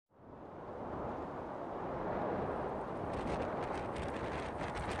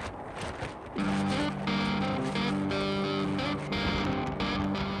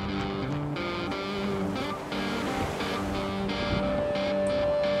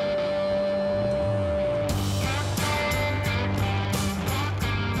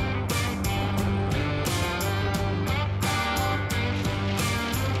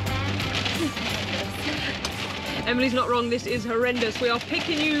Emily's not wrong, this is horrendous. We are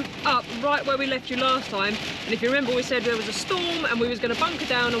picking you up right where we left you last time. And if you remember, we said there was a storm and we was going to bunker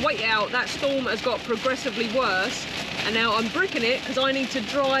down and wait it out. That storm has got progressively worse. And now I'm bricking it because I need to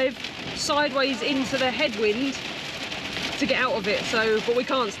drive sideways into the headwind to get out of it. So, but we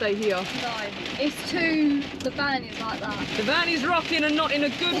can't stay here. No, it's too, the van is like that. The van is rocking and not in a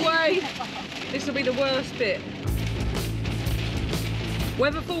good way. This will be the worst bit.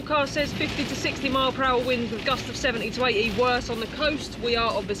 Weather forecast says 50 to 60 mile/hour winds with gusts of 70 to 80, worse on the coast. We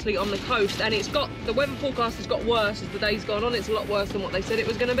are obviously on the coast, and the weather forecast has got worse as the day's gone on. It's a lot worse than what they said it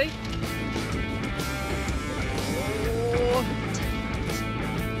was going to be. Oh,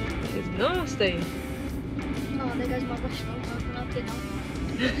 it's nasty. Oh, there goes my restaurant open up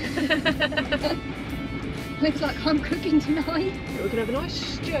dinner. Looks like I'm cooking tonight. We can have a nice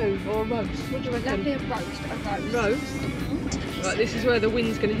stew or a roast. What do you reckon? That'd be a roast. Roast? Right, this is where the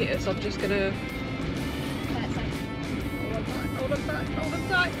wind's going to hit us. I'm just going to... Hold on tight, hold on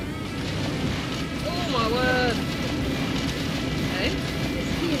tight. Oh my word. Okay.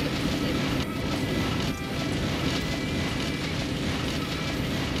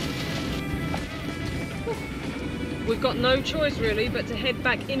 We've got no choice really but to head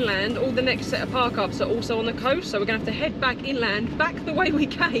back inland. All the next set of park ups are also on the coast, so we're going to have to head back inland, back the way we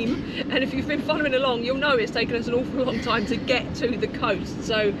came. And if you've been following along, you'll know it's taken us an awful long time to get to the coast.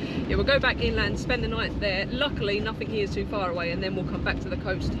 So yeah, we'll go back inland, spend the night there. Luckily, nothing here is too far away, and then we'll come back to the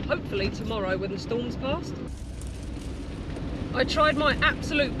coast, hopefully tomorrow when the storm's passed. I tried my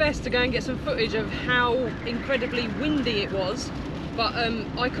absolute best to go and get some footage of how incredibly windy it was. But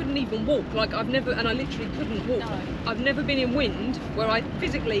I couldn't even walk, like I literally couldn't walk. No. I've never been in wind where I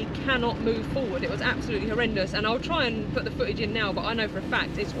physically cannot move forward. It was absolutely horrendous, and I'll try and put the footage in now, but I know for a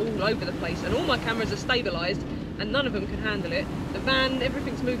fact it's all over the place, and all my cameras are stabilised, and none of them can handle it. The van,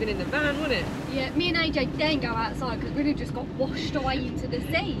 everything's moving in the van, wasn't it? Yeah, me and AJ didn't go outside because we'd have just got washed away into the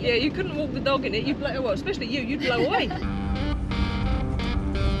sea. Yeah, you couldn't walk the dog in it, you'd blow, well, especially you'd blow away.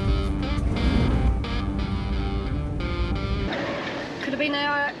 Could have been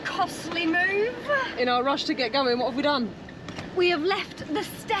a costly move. In our rush to get going, what have we done? We have left the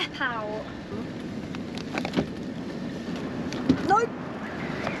step out. Nope.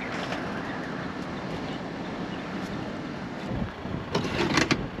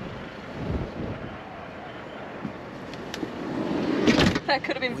 That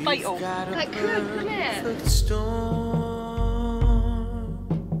could have been fatal. That could, couldn't it?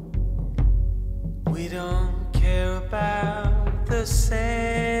 We don't care about the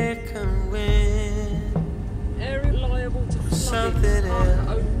second wind. Area liable to flooding. Something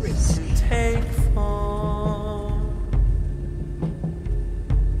else to take form.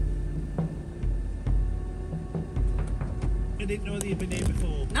 You didn't know that you'd been here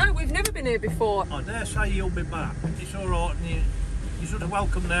before? No, we've never been here before. I dare say you'll be back. It's all right, and you're sort of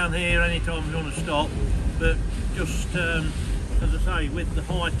welcome down here anytime you want to stop. But just as I say, with the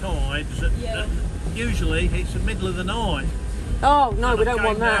high tides, usually it's the middle of the night. Oh no, we don't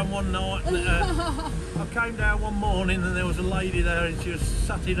want that. I came down one night. I came down one morning and there was a lady there, and she was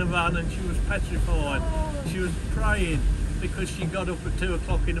sat in a van and she was petrified. She was praying because she got up at 2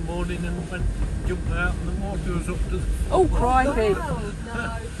 o'clock in the morning and went jumped out, and the water was up to the... Oh, crikey!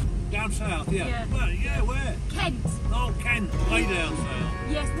 No. Down south, yeah. Well, yeah, where? Kent. Oh, Kent, way down south.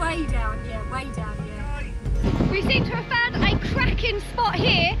 Yes, way down, way down, We seem to have found a cracking spot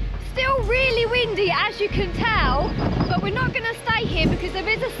here. Still really windy, as you can tell, but we're not going to stay here because there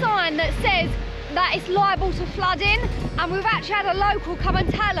is a sign that says that it's liable to flooding, and we've actually had a local come and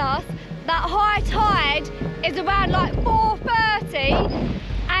tell us that high tide is around like 4:30,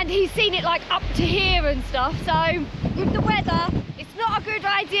 and he's seen it like up to here and stuff. So with the weather, it's not a good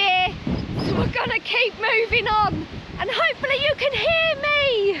idea, so we're going to keep moving on, and hopefully you can hear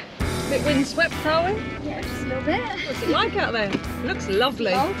me. Bit windswept, are we? Yeah, just a little bit. What's it like out there? It looks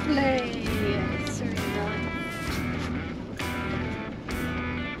lovely. Lovely. It's really nice.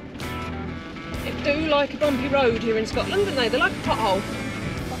 They do like a bumpy road here in Scotland, don't they? They like a pothole.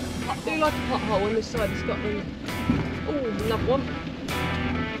 They do like a pothole on this side of Scotland. Oh, another one.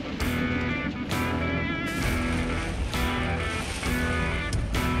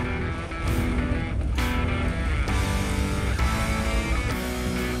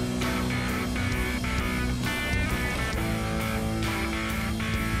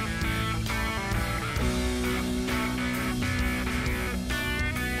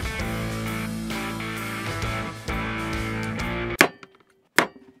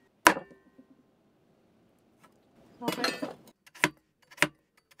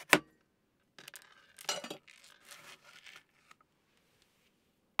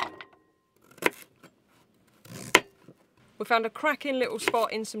 We found a cracking little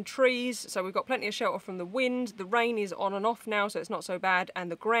spot in some trees, so we've got plenty of shelter from the wind. The rain is on and off now, so it's not so bad,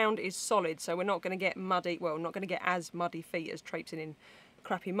 and the ground is solid, so we're not going to get muddy, well, not going to get as muddy feet as traipsing in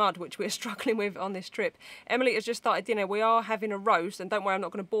crappy mud, which we're struggling with on this trip. Emily has just started dinner. We are having a roast, and don't worry, I'm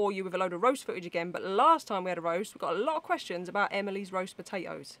not going to bore you with a load of roast footage again, but last time we had a roast, we got a lot of questions about Emily's roast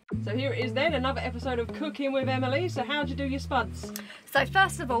potatoes. So here it is then, another episode of Cooking with Emily. So how'd you do your spuds? So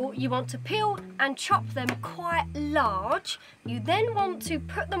first of all, you want to peel and chop them quite large. You then want to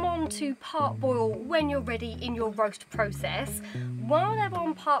put them on to part boil when you're ready in your roast process. While they're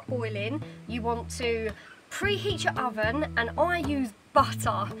on part boiling, you want to preheat your oven, and I use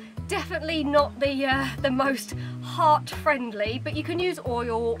butter. Definitely not the most heart friendly, but you can use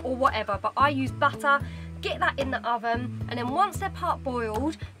oil or whatever, but I use butter. Get that in the oven, and then once they're part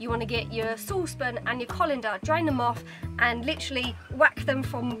boiled, you want to get your saucepan and your colander, drain them off, and literally whack them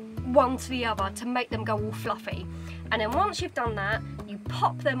from one to the other to make them go all fluffy. And then once you've done that, you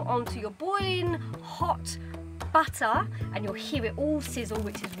pop them onto your boiling hot butter, and you'll hear it all sizzle,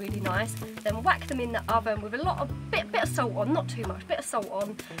 which is really nice. Then whack them in the oven with a lot of bit of salt on, not too much, bit of salt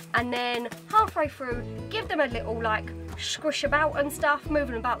on, and then halfway through, give them a little like squish about and stuff,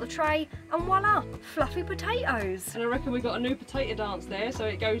 moving about the tray, and voila, fluffy potatoes. And I reckon we got a new potato dance there, so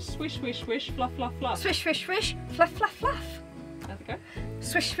it goes swish, swish, swish, fluff, fluff, fluff. Swish, swish, swish, fluff, fluff, fluff. How's it go?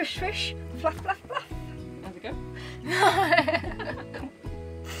 Swish, swish, swish, fluff, fluff, fluff. How's it go?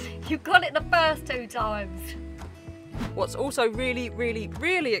 You got it the first 2 times. What's also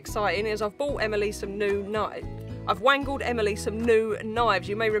really exciting is I've bought Emily some new knives. I've wangled Emily some new knives.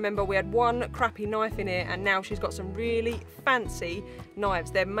 You may remember we had one crappy knife in here, and now she's got some really fancy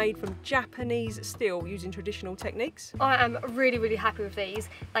knives. They're made from Japanese steel using traditional techniques. I am really happy with these.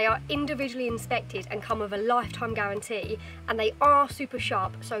 They are individually inspected and come with a lifetime guarantee, and they are super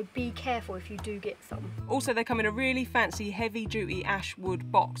sharp, so be careful if you do get some. Also, they come in a really fancy heavy duty ash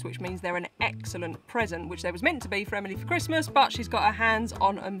wood box, which means they're an excellent present, which they was meant to be for Emily for Christmas, but she's got her hands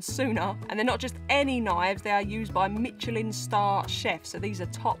on them sooner. And they're not just any knives, they are used by Michelin star chefs, so these are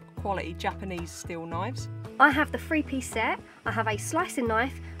top quality Japanese steel knives. I have the 3-piece set. I have a slicing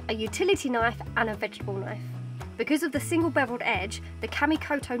knife, a utility knife, and a vegetable knife. Because of the single beveled edge, the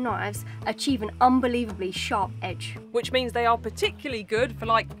Kamikoto knives achieve an unbelievably sharp edge. Which means they are particularly good for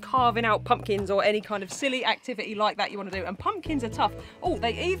like carving out pumpkins or any kind of silly activity like that you want to do. And pumpkins are tough. Oh,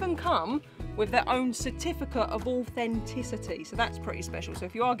 they even come with their own certificate of authenticity, so that's pretty special. So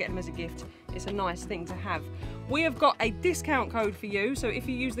if you are getting them as a gift, it's a nice thing to have. We have got a discount code for you, so if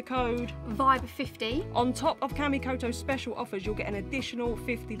you use the code VIBE50, on top of Kamikoto's special offers, you'll get an additional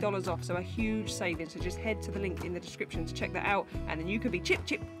 $50 off, so a huge saving. So just head to the link in the description to check that out, and then you can be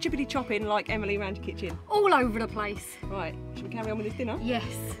chippity chopping like Emily around your kitchen. all over the place. Right, should we carry on with this dinner? Yes.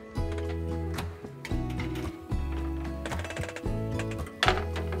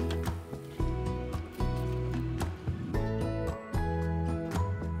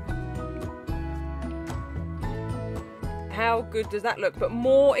 How good does that look? But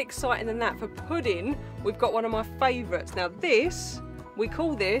more exciting than that, for pudding, we've got one of my favourites. Now this, we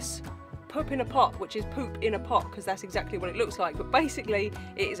call this poop in a pot, which is poop in a pot, because that's exactly what it looks like. But basically,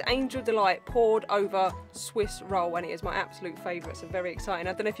 it is Angel Delight poured over Swiss roll, and it is my absolute favourite, so very exciting.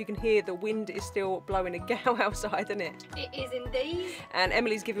 I don't know if you can hear, the wind is still blowing a gale outside, isn't it? It is indeed. And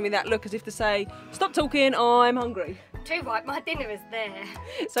Emily's giving me that look as if to say, stop talking, I'm hungry. Too right, my dinner is there.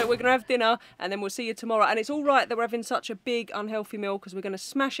 So we're going to have dinner, and then we'll see you tomorrow. And it's all right that we're having such a big unhealthy meal, because we're going to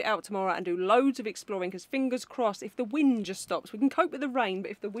smash it out tomorrow and do loads of exploring, because fingers crossed, if the wind just stops, we can cope with the rain, but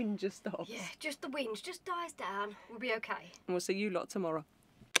if the wind just stops. Yeah, just the wind just dies down, we'll be okay. And we'll see you lot tomorrow.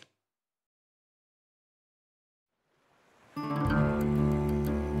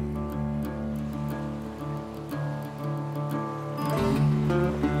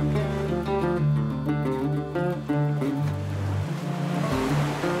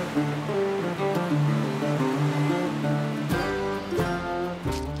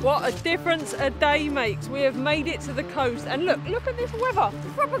 What a difference a day makes. We have made it to the coast, and look at this weather.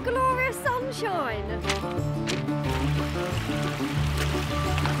 Proper glorious sunshine.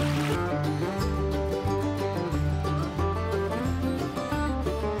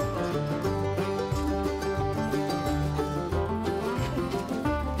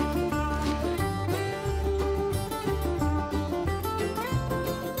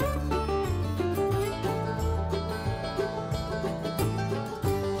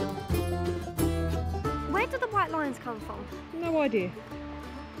 Where do the white lines come from? No idea.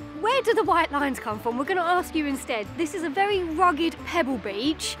 Where do the white lines come from? We're going to ask you instead. This is a very rugged pebble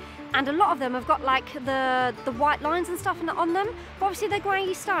beach, and a lot of them have got like the white lines and stuff on them, but obviously they're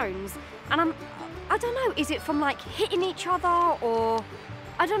grey stones. And I don't know, is it from like hitting each other, or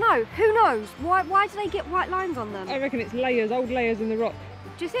I don't know, who knows? Why do they get white lines on them? I reckon it's layers, old layers in the rock.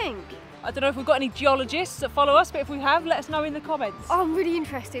 Do you think? I don't know if we've got any geologists that follow us, but if we have, let us know in the comments. Oh, I'm really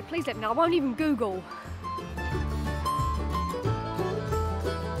interested. Please let me know. I won't even Google.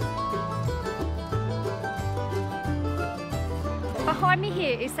 Behind me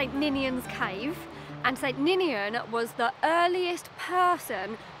here is St. Ninian's Cave, and St. Ninian was the earliest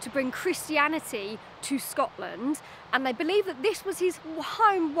person to bring Christianity to Scotland, and they believe that this was his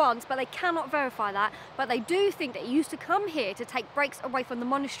home once, but they cannot verify that. But they do think that he used to come here to take breaks away from the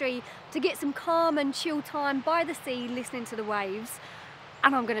monastery to get some calm and chill time by the sea, listening to the waves.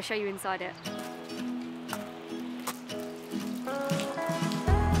 And I'm going to show you inside it.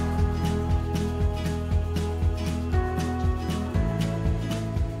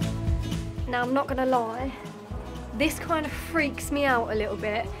 Now, I'm not gonna lie, this kind of freaks me out a little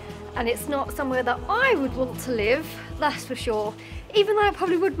bit, and it's not somewhere that I would want to live, that's for sure, even though it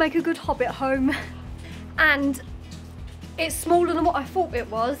probably would make a good hobbit home. And it's smaller than what I thought it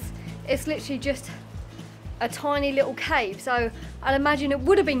was. It's literally just a tiny little cave, so I'd imagine it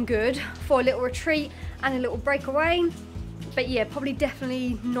would have been good for a little retreat and a little breakaway, but yeah, probably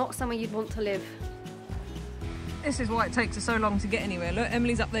definitely not somewhere you'd want to live. This is why it takes us so long to get anywhere. Look,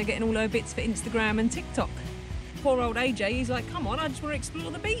 Emily's up there getting all her bits for Instagram and TikTok. Poor old AJ, he's like, come on, I just want to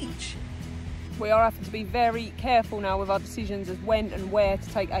explore the beach. We are having to be very careful now with our decisions as when and where to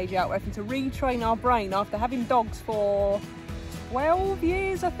take AJ out. We're having to retrain our brain after having dogs for 12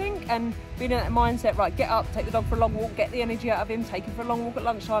 years, I think, and being in that mindset, right, get up, take the dog for a long walk, get the energy out of him, take him for a long walk at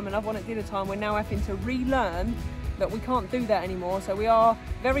lunchtime, another one at dinner time. We're now having to relearn that we can't do that anymore, so we are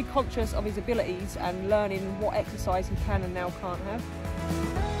very conscious of his abilities and learning what exercise he can and now can't have.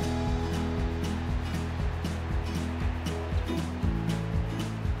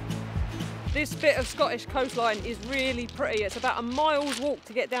 This bit of Scottish coastline is really pretty. It's about a mile's walk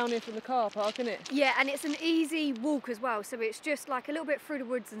to get down here from the car park, isn't it? Yeah, and it's an easy walk as well, so it's just like a little bit through the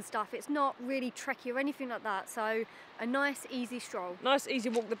woods and stuff. It's not really trecky or anything like that, so a nice easy stroll. Nice easy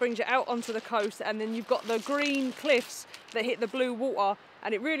walk that brings you out onto the coast, and then you've got the green cliffs that hit the blue water,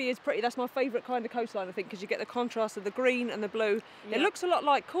 and it really is pretty. That's my favourite kind of coastline, I think, because you get the contrast of the green and the blue. Yeah. It looks a lot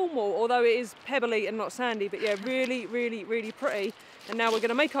like Cornwall, although it is pebbly and not sandy, but yeah, really, really, really pretty. And now we're going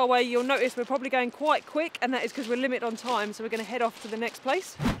to make our way. You'll notice we're probably going quite quick, and that is because we're limited on time, so we're going to head off to the next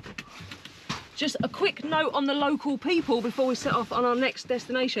place. Just a quick note on the local people before we set off on our next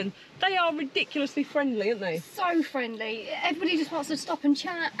destination. They are ridiculously friendly, aren't they? So friendly. Everybody just wants to stop and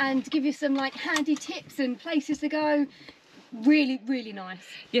chat and give you some like handy tips and places to go. Really, really nice.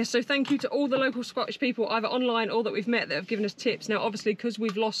 Yes, so thank you to all the local Scottish people, either online or that we've met, that have given us tips. Now, obviously, because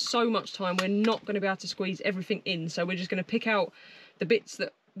we've lost so much time, we're not going to be able to squeeze everything in, so we're just going to pick out the bits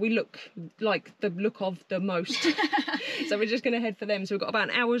that we look like the look of the most. So we're just going to head for them. So we've got about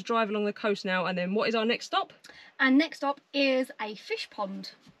an hour's drive along the coast now, and then what is our next stop? And next stop is a fish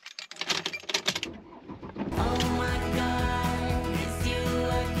pond.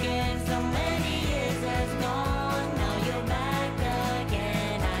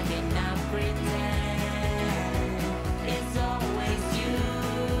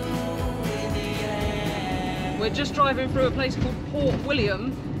 We're just driving through a place called Port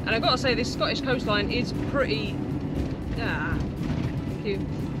William, and I've got to say this Scottish coastline is pretty...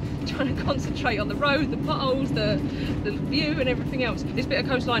 trying to concentrate on the road, the potholes, the view and everything else. This bit of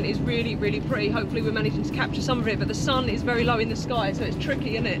coastline is really, really pretty. Hopefully we're managing to capture some of it, but the sun is very low in the sky, so it's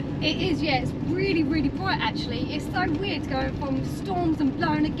tricky, isn't it? It is, yeah. It's really, really bright, actually. It's so weird going from storms and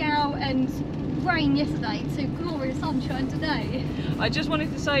blowing a gale and rain yesterday to glorious sunshine today. I just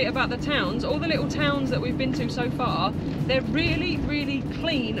wanted to say about the towns, all the little towns that we've been to so far, they're really, really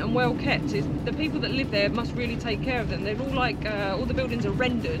clean and well kept. The people that live there must really take care of them. They're all like, all the buildings are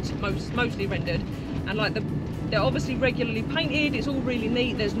rendered, mostly rendered, and like they're obviously regularly painted. It's all really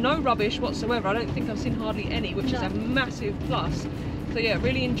neat. There's no rubbish whatsoever. I don't think I've seen hardly any, which is a massive plus. So yeah,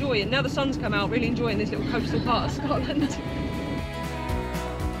 really enjoy it. Now the sun's come out, really enjoying this little coastal part of Scotland.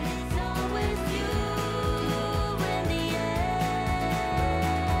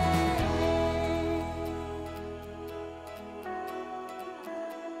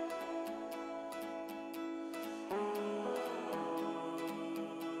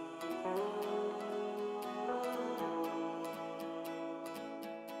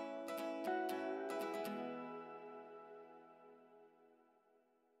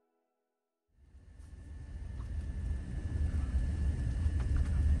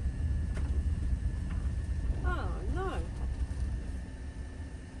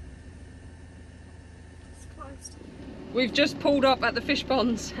 We've just pulled up at the fish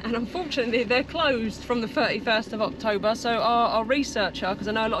ponds and unfortunately they're closed from the 31st of October. So our researcher, because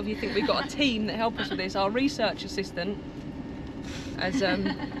I know a lot of you think we've got a team that help us with this, our research assistant has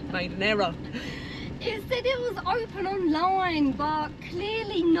made an error. It said it was open online, but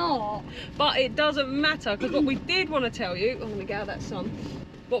clearly not. But it doesn't matter, because what we did want to tell you, let me get out that sun.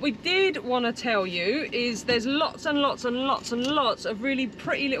 What we did want to tell you is there's lots and lots and lots and lots of really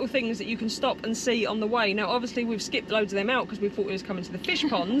pretty little things that you can stop and see on the way. Now obviously we've skipped loads of them out because we thought we was coming to the fish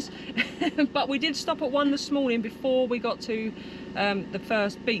ponds, but we did stop at one this morning before we got to the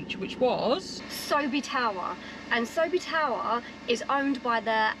first beach, which was Sobe Tower. And Sobe Tower is owned by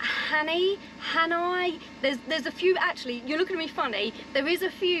the Hanai. There's a few, actually, you're looking at me funny, there is a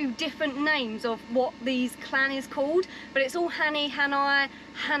few different names of what these clan is called, but it's all Hanai,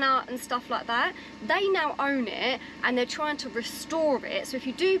 Hannah and stuff like that. They now own it and they're trying to restore it. So if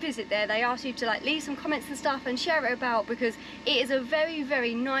you do visit there, they ask you to like leave some comments and stuff and share it about, because it is a very,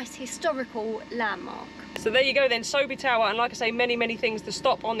 very nice historical landmark. So there you go then, Sobe Tower, and like I say, many things to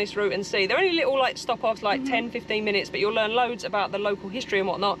stop on this route and see. They're only little like stop-offs, like 10-15 minutes, but you'll learn loads about the local history and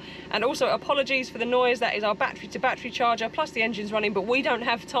whatnot. And also apologies for the noise, that is our battery to battery charger, plus the engine's running, but we don't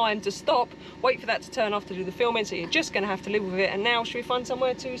have time to stop, wait for that to turn off to do the filming, so you're just gonna have to live with it. And now, should we find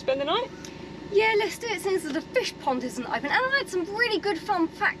somewhere to spend the night? Yeah, let's do it since the fish pond isn't open. And I had some really good fun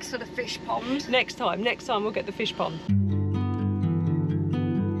facts for the fish pond. Next time we'll get the fish pond.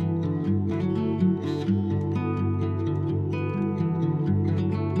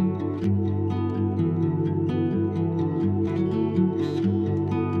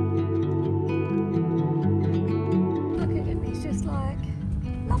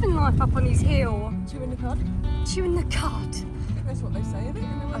 Up on his heel. Chewing the cud? Chewing the cud. I think that's what they say, isn't it?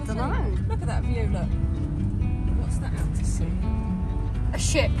 I don't know. Look at that view, look. What's that out to sea? A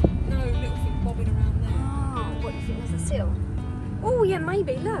ship. No, little thing bobbing around there. Oh, what do you think, there's a seal? Oh yeah,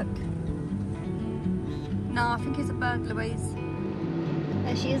 maybe, look. No, I think it's a bird, Louise.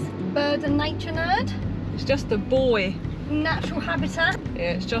 There she is, bird and nature nerd. It's just a buoy. Natural habitat.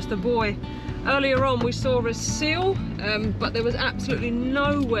 Yeah, it's just a buoy. Earlier on we saw a seal, but there was absolutely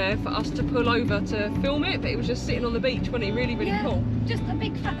nowhere for us to pull over to film it, but it was just sitting on the beach, wasn't it? Really Yeah, cool. Just a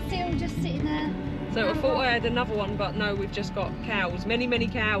big fat seal just sitting there. So I thought I had another one, but no, we've just got cows, many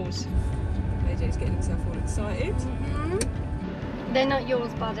cows. AJ's getting himself all excited. They're not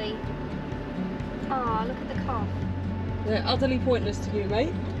yours, buddy. Ah, look at the calf. They're utterly pointless to you,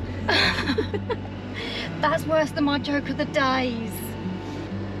 mate. That's worse than my joke of the days.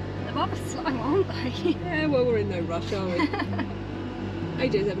 They're rather slow, aren't they? Yeah, well, we're in no rush, are we?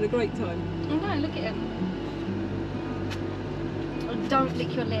 AJ's having a great time. Oh no, look at him. Oh, don't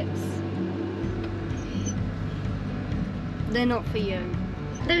lick your lips. They're not for you.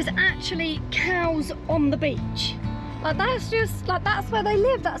 There's actually cows on the beach. Like that's just, like that's where they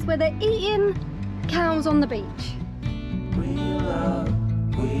live, that's where they're eating. Cows on the beach. We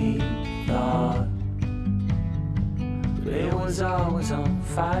thought it was always on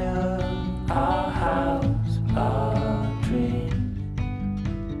fire. Our house, our dream.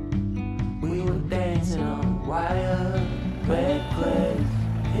 We were dancing on wire, reckless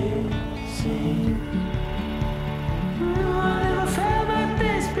it seemed. I never felt like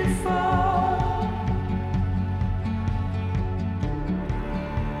this before.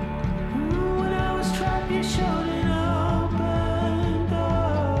 When I was trapped, you showed an open door.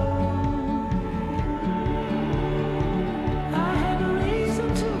 I had no reason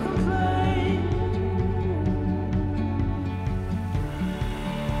to complain.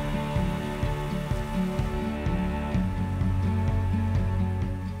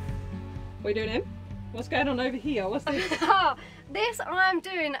 What are you doing, Em? What's going on over here? What's this? This I'm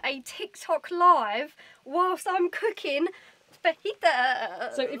doing a TikTok live whilst I'm cooking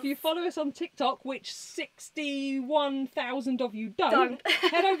fajitas. So if you follow us on TikTok, which 61,000 of you don't,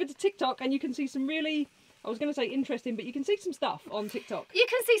 head over to TikTok and you can see some really, I was going to say interesting, but you can see some stuff on TikTok. You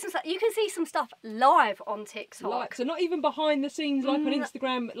can see some stuff. You can see some stuff live on TikTok. Like, so not even behind the scenes like on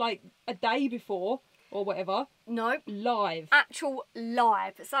Instagram, like a day before or whatever. No. Live. Actual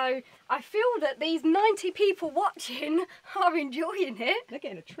live. So I feel that these 90 people watching are enjoying it. They're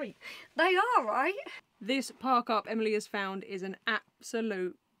getting a treat. They are, right? This park up Emily has found is an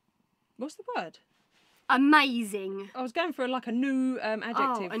absolute, what's the word? Amazing. I was going for like a new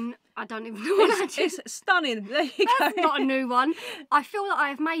adjective. Oh, and I don't even know what adjective. It's stunning. There you That's go. not a new one. I feel that I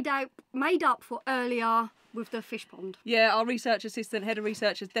have made up for earlier with the fish pond. Yeah, our research assistant, head of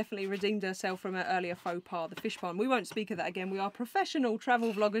research, has definitely redeemed herself from her earlier faux pas, the fish pond. We won't speak of that again. We are professional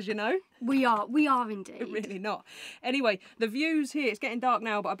travel vloggers, you know. We are indeed. Really not. Anyway, the views here, it's getting dark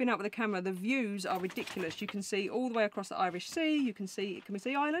now, but I've been out with the camera. The views are ridiculous. You can see all the way across the Irish Sea. You can see, can we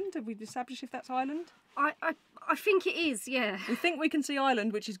see Ireland? Have we established if that's Ireland? I think it is, yeah. We think we can see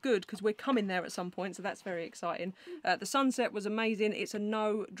Ireland, which is good because we're coming there at some point, so that's very exciting. The sunset was amazing. It's a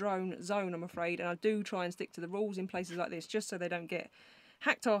no drone zone, I'm afraid, and I do try and stick to the rules in places like this just so they don't get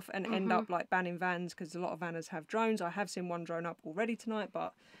hacked off and end up like banning vans, because a lot of vanners have drones. I have seen one drone up already tonight,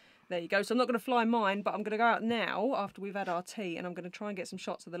 but there you go. So I'm not going to fly mine, but I'm going to go out now after we've had our tea, and I'm going to try and get some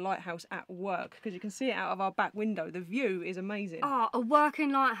shots of the lighthouse at work, because you can see it out of our back window. The view is amazing. Oh, a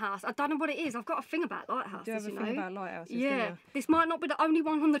working lighthouse. I don't know what it is. I've got a thing about lighthouses, Do you have a thing about lighthouses? Yeah. This might not be the only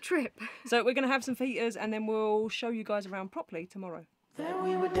one on the trip. So we're going to have some features, and then we'll show you guys around properly tomorrow. Then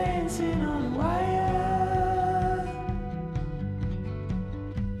we were dancing on wire.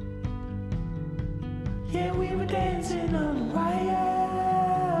 Yeah, we were dancing on wire.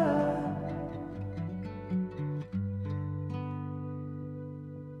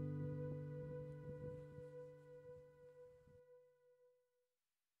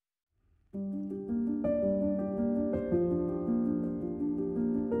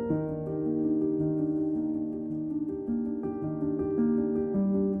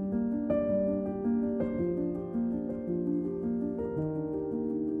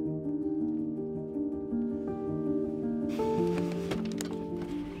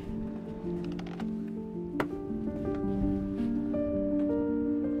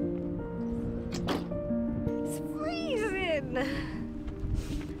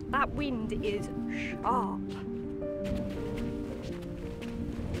 That wind is sharp.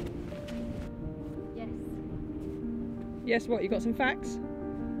 Yes. Yes, what, you got some facts?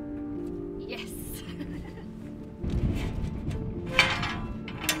 Yes.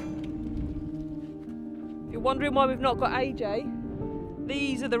 If you're wondering why we've not got AJ,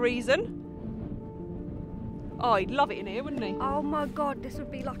 these are the reason. Oh, he'd love it in here, wouldn't he? Oh my God, this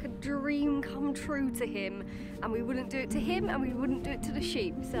would be like a dream come true to him. And we wouldn't do it to him, and we wouldn't do it to the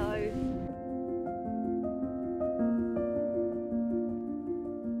sheep, so.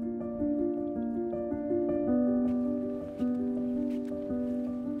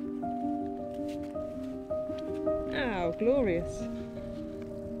 Oh, glorious.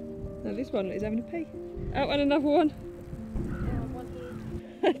 Now this one is having a pee. Oh, and another one.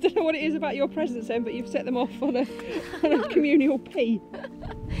 I don't know what it is about your presents then, but you've set them off on a communal pee.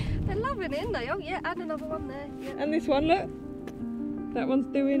 They're loving it, aren't they? Oh yeah, and another one there. Yeah. And this one, look. That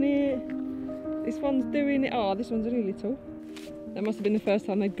one's doing it. This one's doing it. Oh, this one's really little. That must have been the first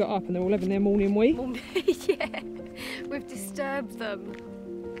time they'd got up and they're all having their morning wee. Yeah, we've disturbed them.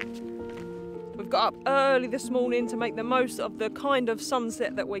 We've got up early this morning to make the most of the kind of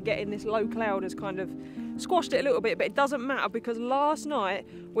sunset that we're getting. This low cloud has kind of squashed it a little bit, but it doesn't matter because last night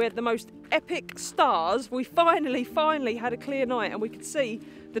we had the most epic stars. We finally had a clear night and we could see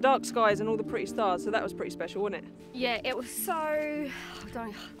the dark skies and all the pretty stars, so that was pretty special, wasn't it? Yeah, it was so, I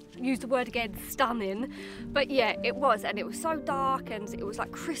don't use the word again, stunning, but yeah, it was, and it was so dark and it was like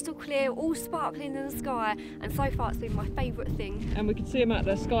crystal clear, all sparkling in the sky, and so far it's been my favourite thing. And we could see them out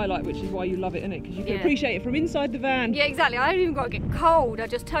the skylight, which is why you love it, isn't it? Because you can appreciate it from inside the van. Yeah, exactly. I don't even got to get cold. I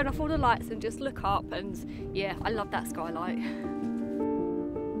just turn off all the lights and just look up, and yeah, I love that skylight.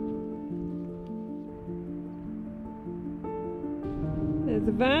 There's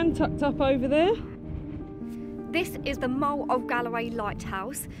the van tucked up over there. This is the Mull of Galloway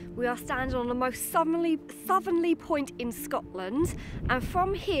Lighthouse. We are standing on the most southerly point in Scotland, and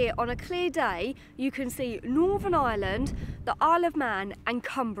from here on a clear day you can see Northern Ireland, the Isle of Man and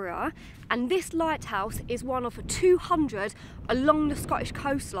Cumbria, and this lighthouse is one of 200 along the Scottish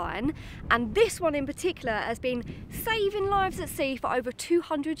coastline, and this one in particular has been saving lives at sea for over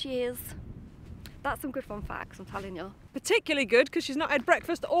 200 years. That's some good fun facts, I'm telling you. Particularly good because she's not had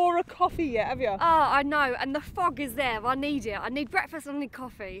breakfast or a coffee yet, have you? Oh, I know, and the fog is there. I need it. I need breakfast and I need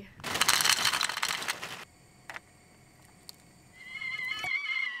coffee.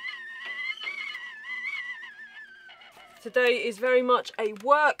 Today is very much a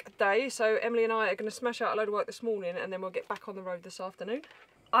work day, so Emily and I are going to smash out a load of work this morning and then we'll get back on the road this afternoon.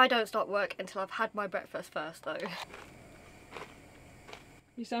 I don't start work until I've had my breakfast first, though.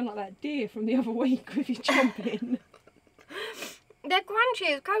 You sound like that deer from the other week with your chomping. They're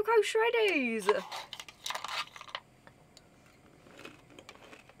crunchies, cocoa shreddies.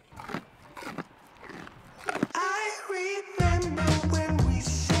 I remember when we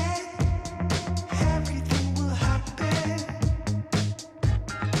said everything will happen,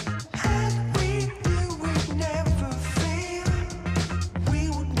 and we knew it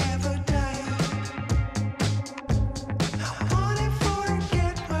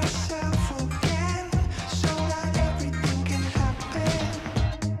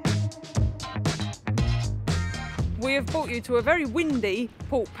transport you to a very windy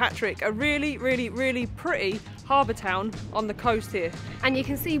Port Patrick, a really, really, really pretty harbour town on the coast here. And you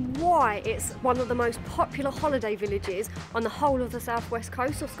can see why it's one of the most popular holiday villages on the whole of the southwest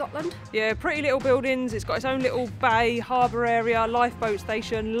coast of Scotland. Yeah, pretty little buildings, it's got its own little bay, harbour area, lifeboat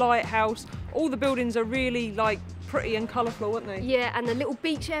station, lighthouse. All the buildings are really like pretty and colourful, aren't they? Yeah, and the little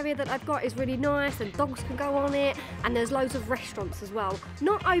beach area that I've got is really nice and dogs can go on it, and there's loads of restaurants as well.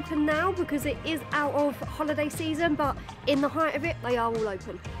 Not open now because it is out of holiday season, but in the height of it they are all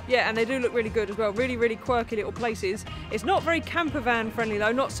open. Yeah, and they do look really good as well, really, really quirky little places. It's not very camper van friendly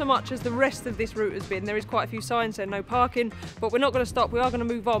though, not so much as the rest of this route has been. There is quite a few signs saying no parking, but we're not going to stop, we are going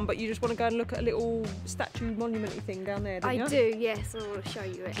to move on. But you just want to go and look at a little statue monument-y thing down there, don't you? I do, yes, I want to show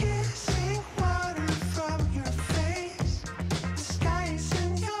you it. Kissing water from your face, the sky is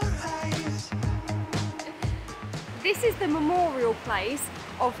in your eyes. This is the memorial place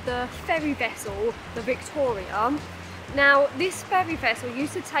of the ferry vessel, the Victoria. Now, this ferry vessel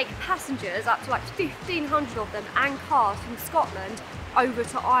used to take passengers, up to like 1,500 of them, and cars from Scotland over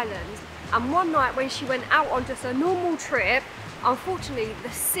to Ireland. And one night when she went out on just a normal trip, unfortunately the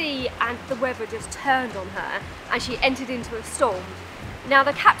sea and the weather just turned on her and she entered into a storm. Now,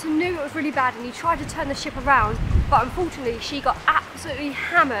 the captain knew it was really bad and he tried to turn the ship around, but unfortunately she got absolutely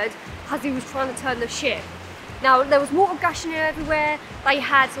hammered as he was trying to turn the ship. Now, there was water gushing everywhere. They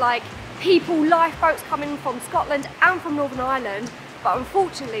had like people, lifeboats coming from Scotland and from Northern Ireland, but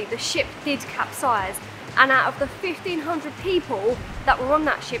unfortunately the ship did capsize, and out of the 1,500 people that were on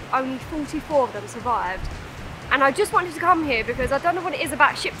that ship, only 44 of them survived. And I just wanted to come here because I don't know what it is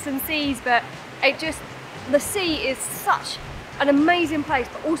about ships and seas, but the sea is such an amazing place,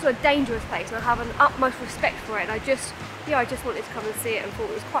 but also a dangerous place, and I have an utmost respect for it. And I just wanted to come and see it and thought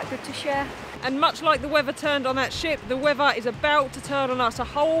it was quite good to share. And much like the weather turned on that ship, the weather is about to turn on us. A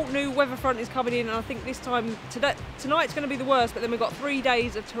whole new weather front is coming in, and I think this time, tonight's going to be the worst, but then we've got 3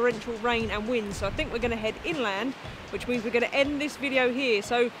 days of torrential rain and wind, so I think we're going to head inland, which means we're going to end this video here.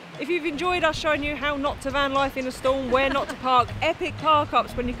 So if you've enjoyed us showing you how not to van life in a storm, where not to park, epic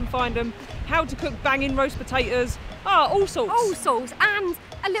park-ups when you can find them, how to cook banging roast potatoes, all sorts. All sorts, and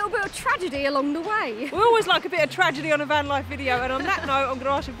a little bit of tragedy along the way. We always like a bit of tragedy on a van life video, and on that note, I'm going to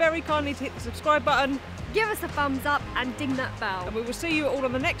ask you very kindly to hit the subscribe button. Give us a thumbs up and ding that bell. And we will see you all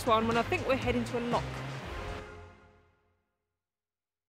on the next one when I think we're heading to a lock.